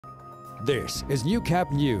This is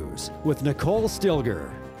Newcap News with Nicole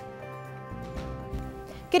Stilger.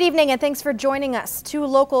 Good evening and thanks for joining us. 2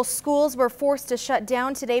 local schools were forced to shut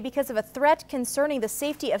down today because of a threat concerning the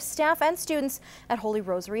safety of staff and students at Holy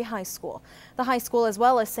Rosary High School. The high school as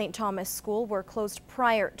well as St. Thomas School were closed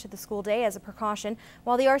prior to the school day as a precaution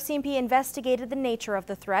while the RCMP investigated the nature of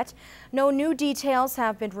the threat. No new details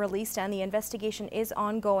have been released and the investigation is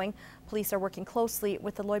ongoing. Police are working closely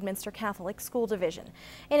with the Lloydminster Catholic School Division.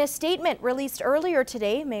 In a statement released earlier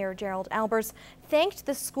today, Mayor Gerald Albers thanked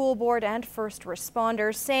the school board and first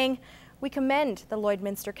responders, saying, "We commend the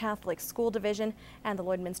Lloydminster Catholic School Division and the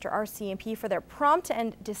Lloydminster RCMP for their prompt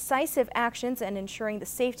and decisive actions in ensuring the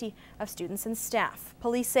safety of students and staff."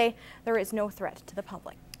 Police say there is no threat to the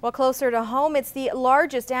public. Well, closer to home, it's the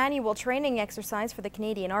largest annual training exercise for the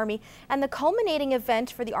Canadian Army and the culminating event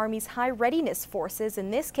for the Army's high readiness forces. In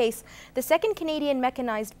this case, the 2nd Canadian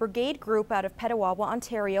Mechanized Brigade Group out of Petawawa,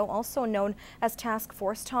 Ontario, also known as Task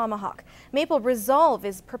Force Tomahawk. Maple Resolve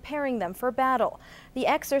is preparing them for battle. The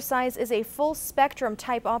exercise is a full-spectrum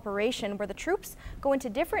type operation where the troops go into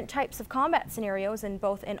different types of combat scenarios in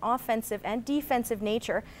both an offensive and defensive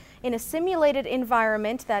nature in a simulated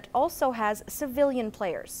environment that also has civilian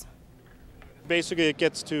players. Basically, it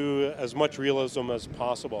gets to as much realism as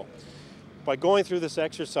possible. By going through this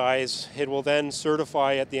exercise, it will then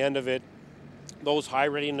certify at the end of it those high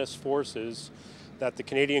readiness forces that the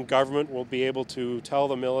Canadian government will be able to tell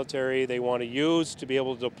the military they want to use to be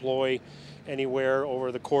able to deploy anywhere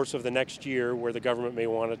over the course of the next year where the government may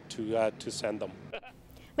want it to send them.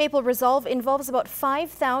 Maple Resolve involves about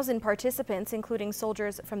 5,000 participants, including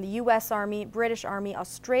soldiers from the U.S. Army, British Army,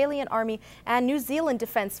 Australian Army, and New Zealand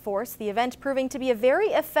Defence Force, the event proving to be a very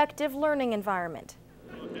effective learning environment.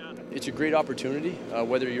 It's a great opportunity,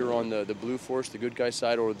 whether you're on the Blue Force, the good guy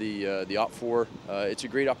side, or the Op4. It's a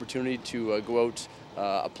great opportunity to go out,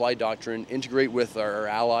 apply doctrine, integrate with our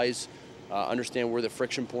allies, understand where the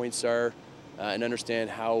friction points are, and understand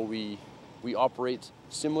how we operate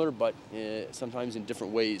similar but sometimes in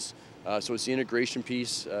different ways. So it's the integration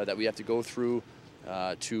piece that we have to go through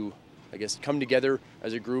to, I guess, come together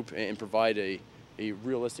as a group and provide a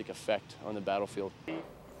realistic effect on the battlefield.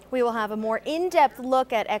 We will have a more in-depth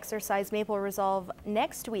look at Exercise Maple Resolve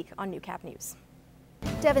next week on Newcap News.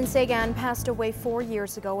 Devin Sagan passed away 4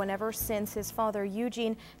 years ago, and ever since, his father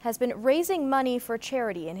Eugene has been raising money for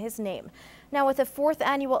charity in his name. Now, with the 4th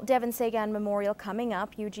annual Devin Sagan Memorial coming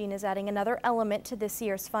up, Eugene is adding another element to this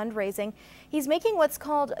year's fundraising. He's making what's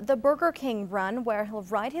called the Burger King Run, where he'll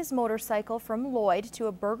ride his motorcycle from Lloyd to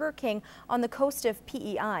a Burger King on the coast of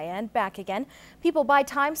PEI and back again. People buy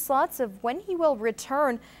time slots of when he will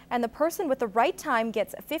return, and the person with the right time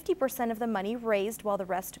gets 50% of the money raised, while the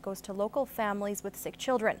rest goes to local families with sick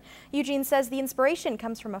children. Eugene says the inspiration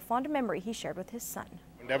comes from a fond memory he shared with his son.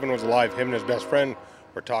 When Devin was alive, him and his best friend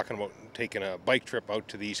were talking about taking a bike trip out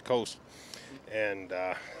to the East Coast, and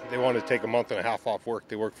they wanted to take a month and a half off work.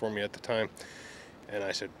 They worked for me at the time, and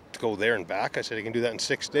I said, to go there and back? I said, I can do that in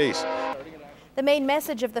 6 days. The main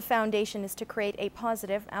message of the foundation is to create a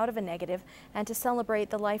positive out of a negative and to celebrate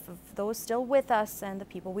the life of those still with us and the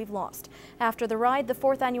people we've lost. After the ride, the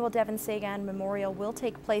 4th annual Devin Sagan Memorial will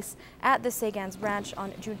take place at the Sagan's Ranch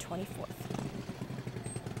on June 24th.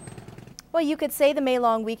 Well, you could say the May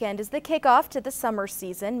long weekend is the kickoff to the summer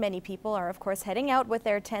season. Many people are, of course, heading out with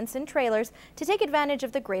their tents and trailers to take advantage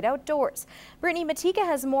of the great outdoors. Brittany Matika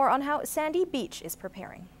has more on how Sandy Beach is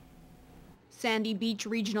preparing. Sandy Beach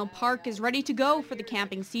Regional Park is ready to go for the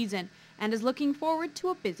camping season and is looking forward to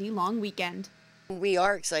a busy long weekend. We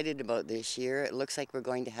are excited about this year. It looks like we're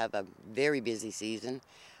going to have a very busy season.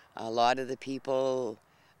 A lot of the people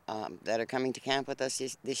that are coming to camp with us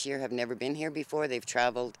this year have never been here before. They've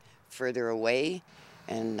traveled further away,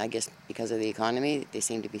 and I guess because of the economy, they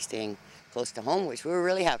seem to be staying close to home, which we're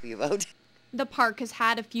really happy about. The park has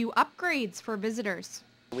had a few upgrades for visitors.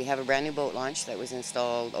 We have a brand new boat launch that was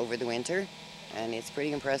installed over the winter, and it's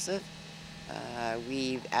pretty impressive.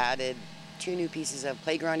 We've added 2 new pieces of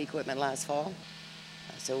playground equipment last fall,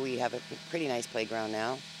 so we have a pretty nice playground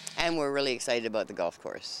now. And we're really excited about the golf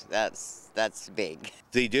course. That's big.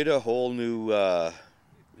 They did a whole new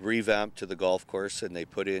revamp to the golf course, and they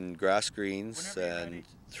put in grass greens and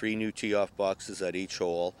 3 new tee-off boxes at each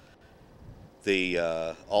hole. They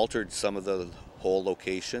altered some of the hole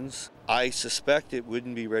locations. I suspect it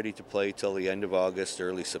wouldn't be ready to play till the end of August,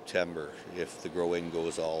 early September, if the grow-in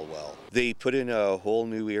goes all well. They put in a whole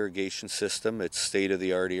new irrigation system. It's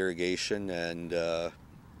state-of-the-art irrigation, and the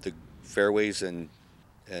fairways and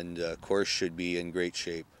course should be in great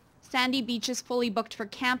shape. Sandy Beach is fully booked for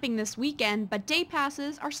camping this weekend, but day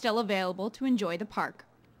passes are still available to enjoy the park.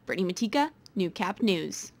 Brittany Matika, Newcap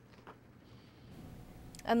News.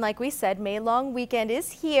 And like we said, May long weekend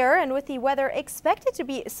is here, and with the weather expected to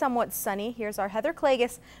be somewhat sunny, here's our Heather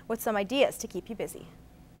Clagus with some ideas to keep you busy.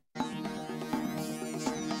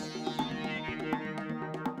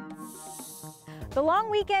 The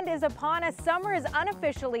long weekend is upon us. Summer is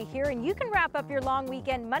unofficially here, and you can wrap up your long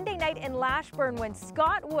weekend Monday night in Lashburn when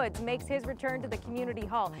Scott Woods makes his return to the community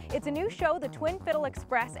hall. It's a new show, the Twin Fiddle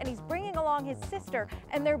Express, and he's bringing along his sister,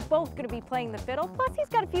 and they're both going to be playing the fiddle. Plus, he's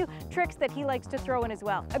got a few tricks that he likes to throw in as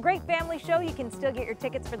well. A great family show. You can still get your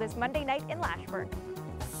tickets for this Monday night in Lashburn.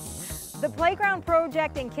 The Playground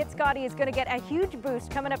Project in Kitscoty is going to get a huge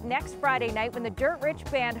boost coming up next Friday night when the Dirt Rich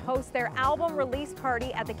Band hosts their album release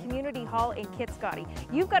party at the Community Hall in Kitscoty.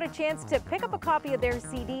 You've got a chance to pick up a copy of their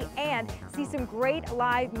CD and see some great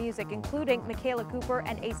live music, including Michaela Cooper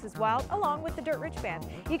and Aces Wild, along with the Dirt Rich Band.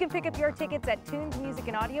 You can pick up your tickets at Tunes Music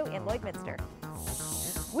and Audio in Lloydminster.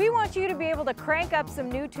 We want you to be able to crank up some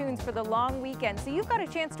new tunes for the long weekend, so you've got a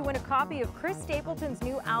chance to win a copy of Chris Stapleton's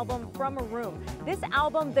new album, From a Room. This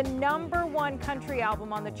album, the #1 country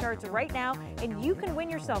album on the charts right now, and you can win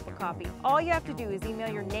yourself a copy. All you have to do is email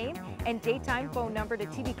your name and daytime phone number to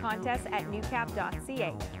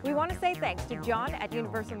tvcontests@newcap.ca. We want to say thanks to John at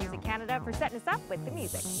Universal Music Canada for setting us up with the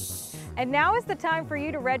music. And now is the time for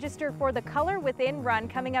you to register for the Color Within Run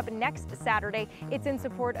coming up next Saturday. It's in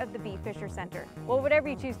support of the B. Fisher Center. Well, whatever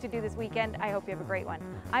you choose to do this weekend, I hope you have a great one.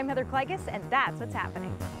 I'm Heather Clagus, and that's what's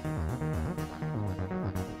happening.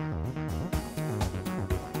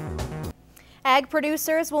 Ag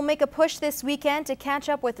producers will make a push this weekend to catch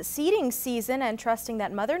up with the seeding season and trusting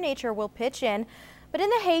that Mother Nature will pitch in. But in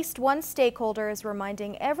the haste, one stakeholder is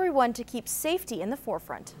reminding everyone to keep safety in the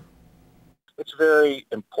forefront. It's very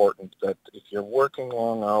important that if you're working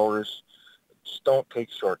long hours, just don't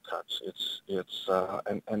take shortcuts.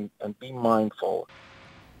 And be mindful.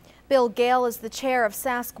 Bill Gale is the chair of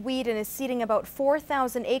Sask Wheat and is seeding about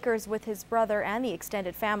 4,000 acres with his brother and the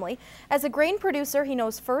extended family. As a grain producer, he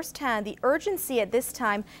knows firsthand the urgency at this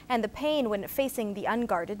time and the pain when facing the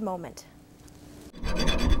unguarded moment.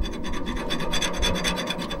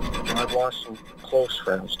 I've lost some close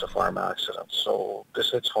friends to farm accidents, so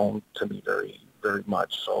this hits home to me very, very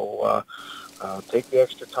much. So take the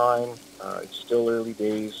extra time. It's still early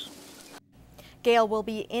days. Gale will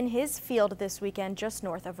be in his field this weekend just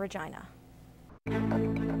north of Regina.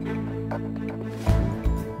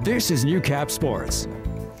 This is Newcap Sports.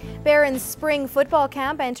 Barron's spring football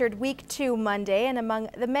camp entered week 2 Monday, and among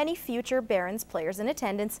the many future Barron's players in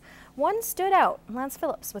attendance, one stood out. Lance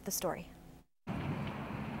Phillips with the story.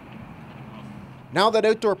 Now that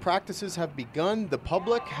outdoor practices have begun, the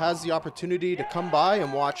public has the opportunity to come by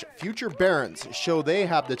and watch future Barons show they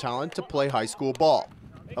have the talent to play high school ball.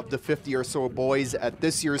 Of the 50 or so boys at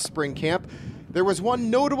this year's spring camp, there was one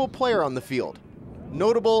notable player on the field.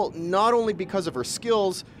 Notable not only because of her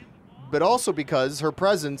skills, but also because her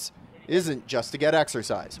presence isn't just to get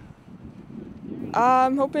exercise.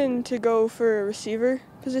 I'm hoping to go for a receiver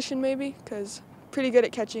position maybe, because pretty good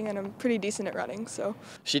at catching and I'm pretty decent at running. So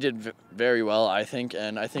she did very well, I think,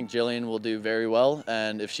 and I think Jillian will do very well,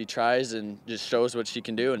 and if she tries and just shows what she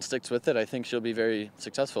can do and sticks with it, I think she'll be very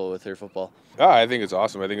successful with her football. I think it's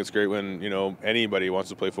awesome. I think it's great when anybody wants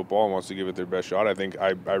to play football and wants to give it their best shot. I think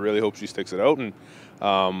I really hope she sticks it out, and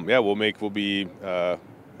we'll be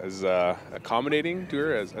as accommodating to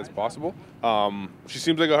her as possible. She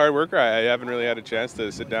seems like a hard worker. I haven't really had a chance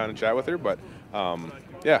to sit down and chat with her, but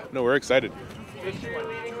we're excited.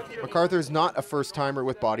 MacArthur's not a first-timer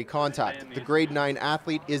with body contact. The grade 9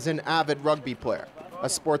 athlete is an avid rugby player, a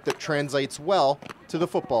sport that translates well to the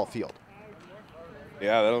football field.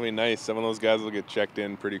 Yeah, that'll be nice. Some of those guys will get checked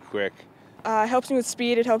in pretty quick. It helps me with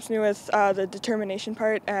speed, it helps me with the determination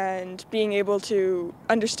part and being able to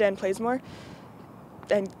understand plays more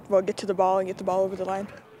and get to the ball and get the ball over the line.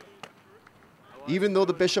 Even though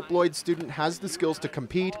the Bishop Lloyd student has the skills to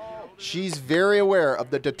compete, she's very aware of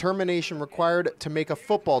the determination required to make a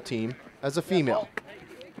football team as a female.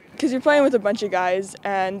 Because you're playing with a bunch of guys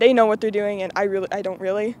and they know what they're doing and I don't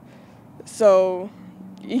really. So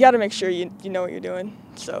you got to make sure you know what you're doing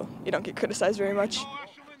so you don't get criticized very much.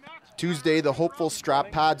 Tuesday, the hopeful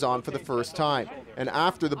strap pads on for the first time. And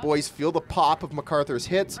after the boys feel the pop of MacArthur's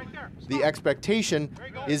hits, the expectation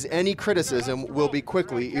is any criticism will be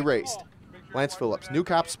quickly erased. Lance Phillips,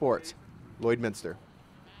 Newcap Sports, Lloydminster.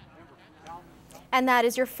 And that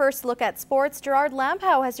is your first look at sports. Gerard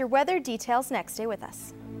Lampow has your weather details next. Stay with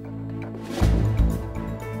us.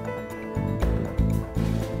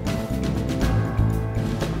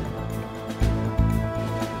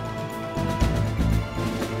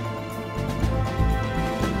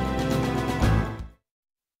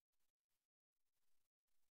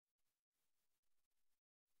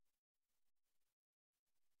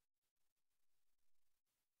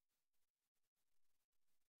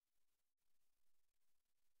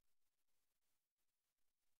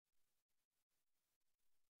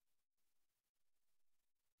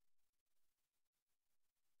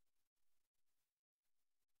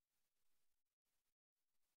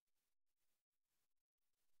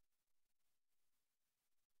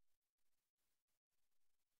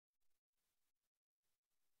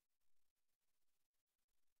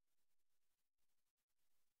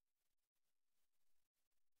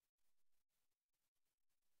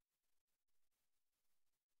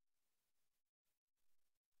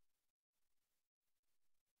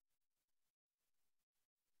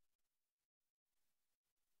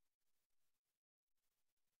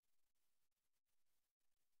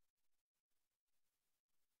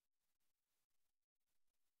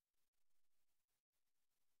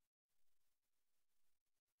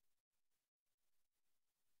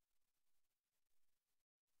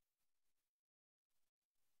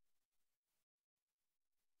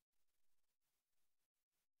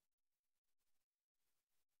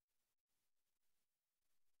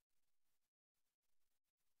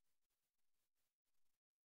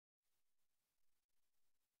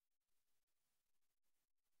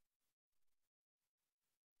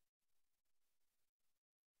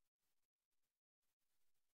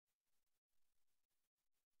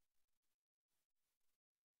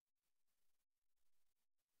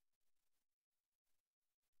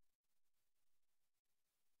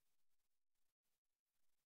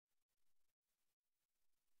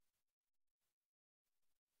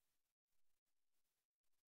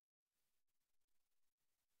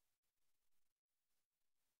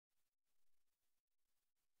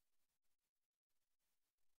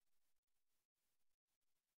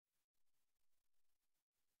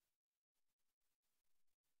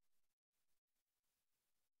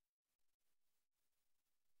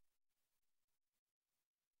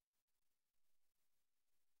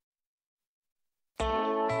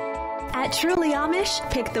 At Truly Amish,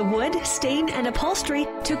 pick the wood, stain, and upholstery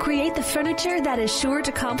to create the furniture that is sure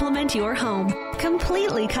to complement your home.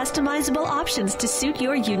 Completely customizable options to suit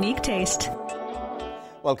your unique taste.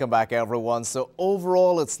 Welcome back, everyone. So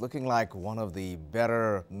overall, it's looking like one of the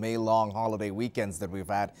better May-long holiday weekends that we've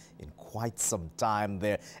had in quite some time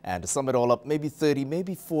there. And to sum it all up, maybe 30,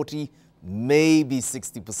 maybe 40, maybe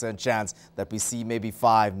 60% chance that we see maybe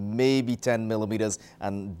 5, maybe 10 millimeters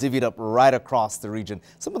and divvied up right across the region.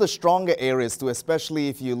 Some of the stronger areas too, especially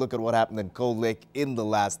if you look at what happened in Cold Lake in the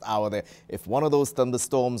last hour there. If one of those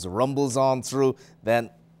thunderstorms rumbles on through,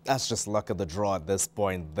 then that's just luck of the draw at this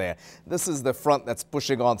point there. This is the front that's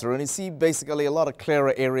pushing on through, and you see basically a lot of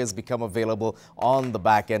clearer areas become available on the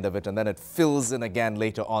back end of it, and then it fills in again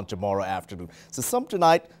later on tomorrow afternoon. So some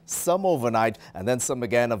tonight, some overnight, and then some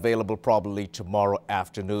again available probably tomorrow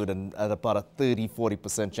afternoon, and at about a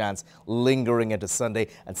 30–40% chance lingering into Sunday,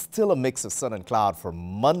 and still a mix of sun and cloud for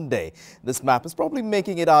Monday. This map is probably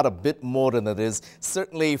making it out a bit more than it is,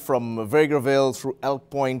 certainly from Vegreville through Elk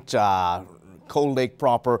Point, Cold Lake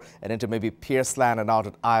proper, and into maybe Pierceland and out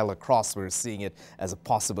at Isle across. We're seeing it as a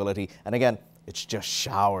possibility. And again, it's just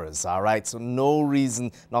showers, all right? So no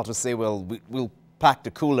reason not to say, well, we'll pack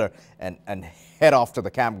the cooler and head off to the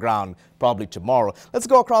campground probably tomorrow. Let's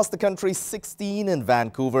go across the country. 16 in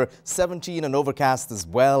Vancouver, 17 and overcast as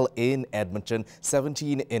well in Edmonton,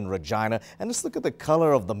 17 in Regina. And just look at the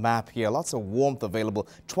color of the map here. Lots of warmth available.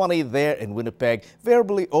 20 there in Winnipeg.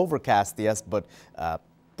 Variably overcast, yes, but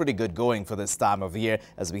pretty good going for this time of year.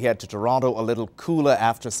 As we head to Toronto, a little cooler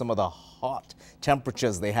after some of the hot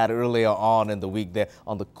temperatures they had earlier on in the week. There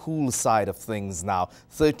on the cool side of things now.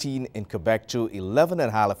 13 in Quebec too, 11 in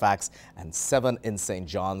Halifax, and 7 in St.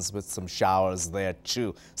 John's with some showers there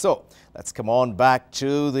too. So let's come on back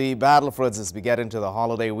to the Battlefoods as we get into the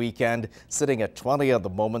holiday weekend. Sitting at 20 at the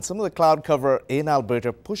moment. Some of the cloud cover in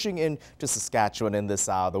Alberta pushing into Saskatchewan in this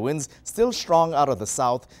hour. The winds still strong out of the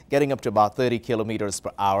south, getting up to about 30 kilometers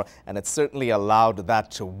per hour, and it certainly allowed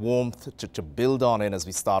that warmth to build on in as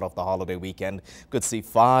we start off the holiday weekend. Could see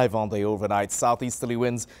 5 on the overnight. Southeasterly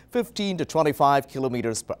winds 15 to 25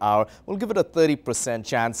 kilometers per hour. We'll give it a 30%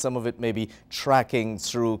 chance. Some of it may be tracking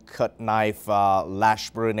through Cut Knife,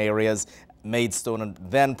 Lashburn areas, Maidstone, and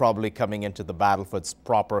then probably coming into the Battlefoods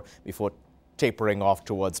proper before tapering off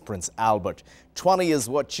towards Prince Albert. 20 is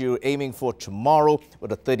what you're aiming for tomorrow,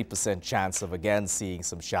 with a 30% chance of again seeing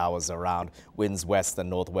some showers around. Winds west and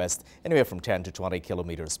northwest, anywhere from 10 to 20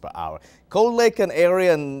 kilometers per hour. Cold Lake and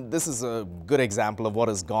area, and this is a good example of what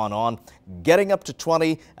has gone on. Getting up to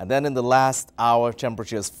 20, and then in the last hour,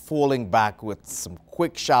 temperatures falling back with some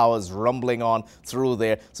quick showers rumbling on through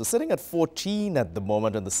there. So sitting at 14 at the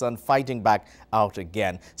moment, and the sun fighting back out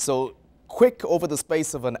again. So quick over the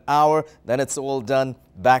space of an hour, then it's all done.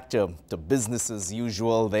 Back to business as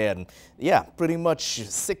usual there. And yeah, pretty much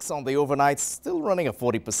 6 on the overnight, still running a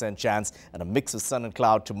 40% chance, and a mix of sun and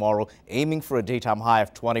cloud tomorrow, aiming for a daytime high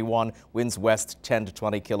of 21, winds west 10 to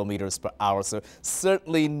 20 kilometers per hour. So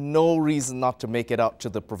certainly no reason not to make it out to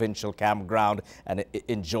the provincial campground and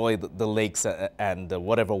enjoy the lakes and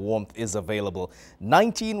whatever warmth is available.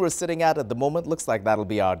 19 we're sitting at the moment. Looks like that'll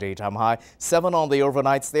be our daytime high. 7 on the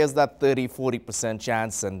overnights. There's that 30–40%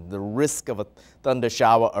 chance, and the risk of a thunder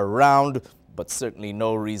shower around, but certainly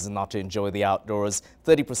no reason not to enjoy the outdoors.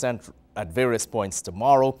 30% at various points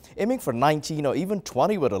tomorrow, aiming for 19 or even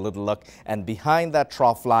 20 with a little luck. And behind that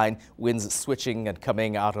trough line, winds switching and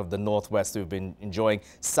coming out of the northwest. We've been enjoying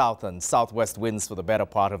south and southwest winds for the better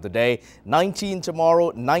part of the day. 19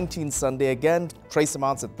 tomorrow, 19 Sunday again, trace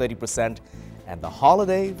amounts at 30%. And the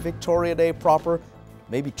holiday, Victoria Day proper,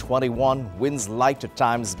 maybe 21, winds light at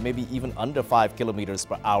times, maybe even under 5 kilometers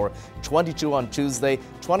per hour. 22 on Tuesday,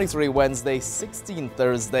 23 Wednesday, 16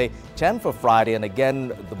 Thursday, 10 for Friday, and again,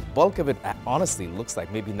 the bulk of it honestly looks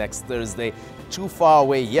like maybe next Thursday. Too far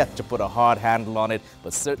away yet to put a hard handle on it,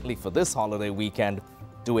 but certainly for this holiday weekend,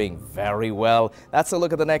 doing very well. That's a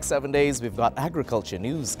look at the next 7 days. We've got agriculture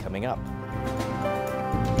news coming up.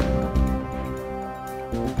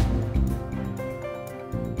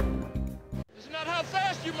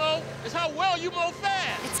 Is how well you mow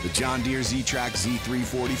fast. It's the John Deere Z-Track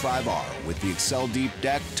Z345R with the Excel Deep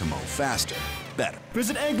Deck to mow faster, better.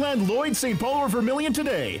 Visit Eggland Lloyd St. Paul or Vermilion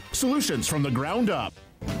today. Solutions from the ground up.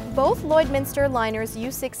 Both Lloydminster Liners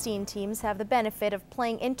U16 teams have the benefit of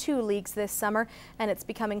playing in 2 leagues this summer, and it's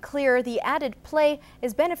becoming clear the added play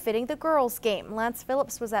is benefiting the girls' game. Lance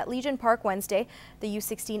Phillips was at Legion Park Wednesday. The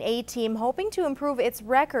U16A team hoping to improve its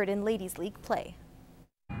record in Ladies' League play.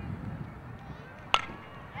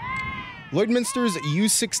 Lloydminster's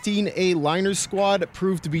U16A Liners squad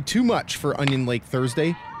proved to be too much for Onion Lake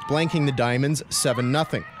Thursday, blanking the Diamonds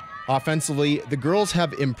 7-0. Offensively, the girls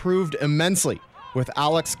have improved immensely, with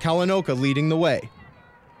Alex Kalanoka leading the way.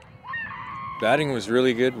 Batting was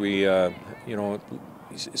really good. We,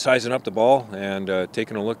 sizing up the ball and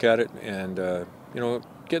taking a look at it and,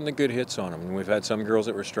 getting the good hits on them. And we've had some girls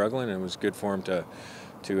that were struggling, and it was good for them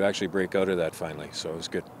to actually break out of that finally, so it was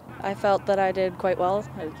good. I felt that I did quite well,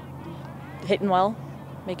 hitting well,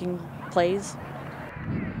 making plays.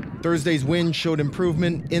 Thursday's win showed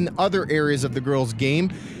improvement in other areas of the girls'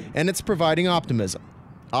 game, and it's providing optimism.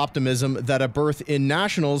 Optimism that a berth in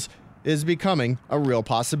Nationals is becoming a real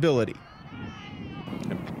possibility.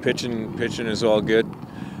 Pitching is all good.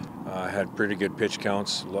 Had pretty good pitch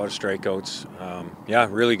counts, a lot of strikeouts.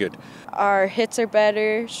 Really good. Our hits are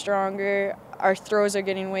better, stronger. Our throws are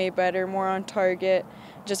getting way better, more on target.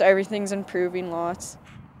 Just everything's improving lots.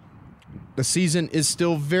 The season is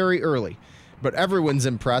still very early, but everyone's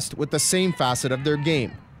impressed with the same facet of their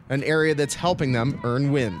game, an area that's helping them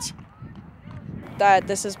earn wins. That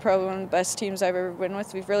this is probably one of the best teams I've ever been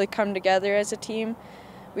with. We've really come together as a team.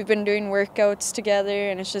 We've been doing workouts together,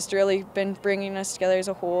 and it's just really been bringing us together as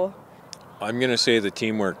a whole. I'm going to say the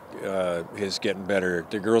teamwork is getting better.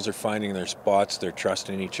 The girls are finding their spots. They're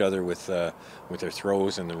trusting each other with their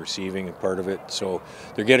throws and the receiving and part of it. So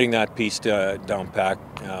they're getting that piece down pat.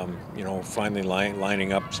 Finally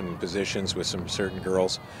lining up some positions with some certain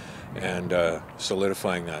girls and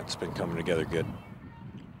solidifying that. It's been coming together good.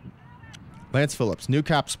 Lance Phillips,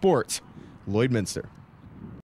 Newcap Sports, Lloydminster.